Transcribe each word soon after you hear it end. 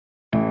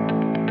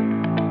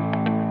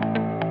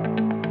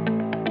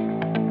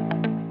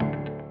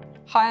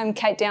Hi, I'm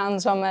Kate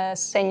Downs. I'm a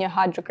Senior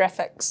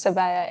Hydrographic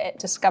Surveyor at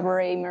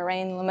Discovery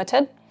Marine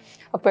Limited.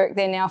 I've worked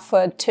there now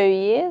for 2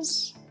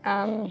 years.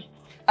 I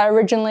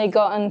originally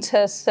got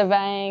into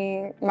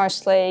surveying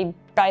mostly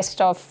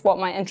based off what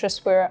my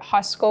interests were at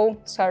high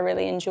school, so I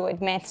really enjoyed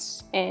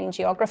maths and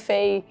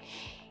geography.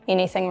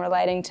 Anything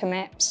relating to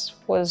maps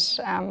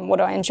was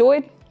what I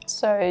enjoyed.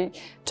 So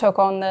took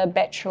on the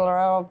Bachelor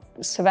of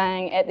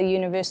Surveying at the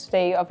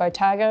University of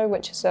Otago,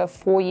 which is a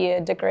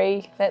 4-year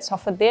degree that's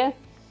offered there.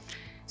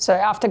 So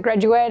after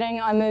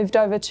graduating, I moved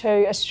over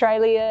to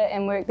Australia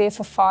and worked there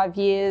for 5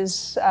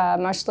 years,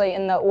 mostly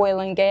in the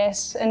oil and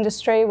gas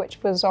industry,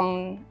 which was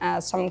on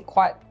some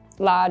quite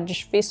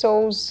large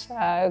vessels.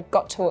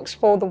 Got to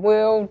explore the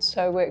world,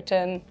 so worked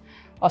in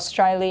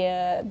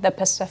Australia, the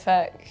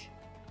Pacific,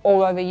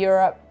 all over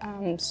Europe.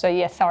 So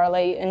yeah,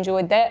 thoroughly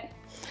enjoyed that.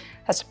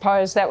 I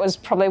suppose that was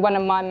probably one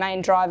of my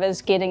main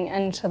drivers getting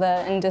into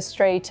the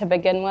industry to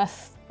begin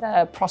with,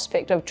 the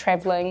prospect of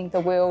travelling the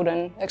world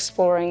and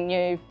exploring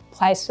new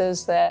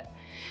places that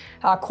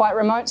are quite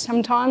remote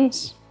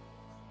sometimes.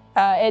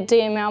 At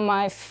DML,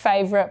 my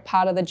favourite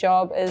part of the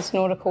job is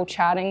nautical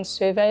charting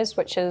surveys,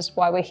 which is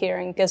why we're here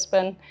in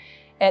Gisborne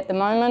at the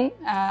moment,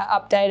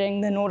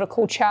 updating the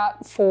nautical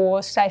chart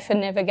for safer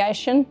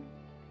navigation.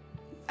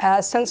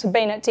 Since I've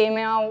been at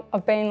DML,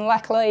 I've been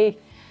luckily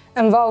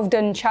involved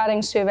in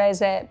charting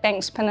surveys at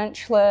Banks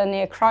Peninsula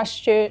near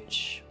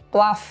Christchurch,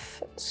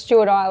 Bluff,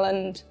 Stewart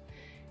Island,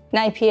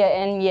 Napier,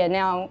 and yeah,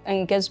 now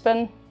in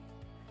Gisborne.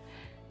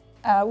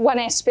 One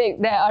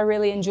aspect that I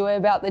really enjoy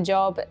about the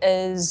job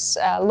is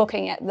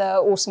looking at the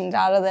awesome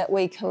data that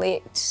we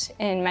collect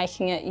and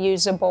making it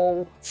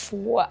usable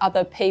for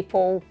other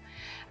people,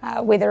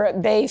 whether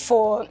it be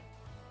for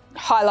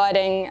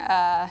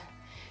highlighting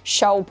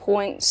shoal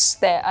points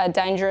that are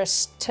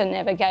dangerous to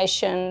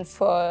navigation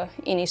for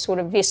any sort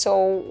of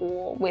vessel,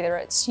 or whether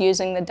it's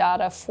using the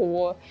data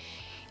for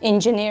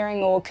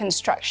engineering or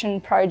construction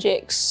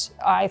projects.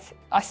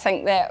 I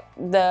think that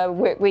the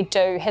work we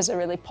do has a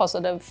really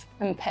positive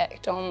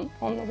impact on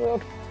the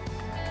world.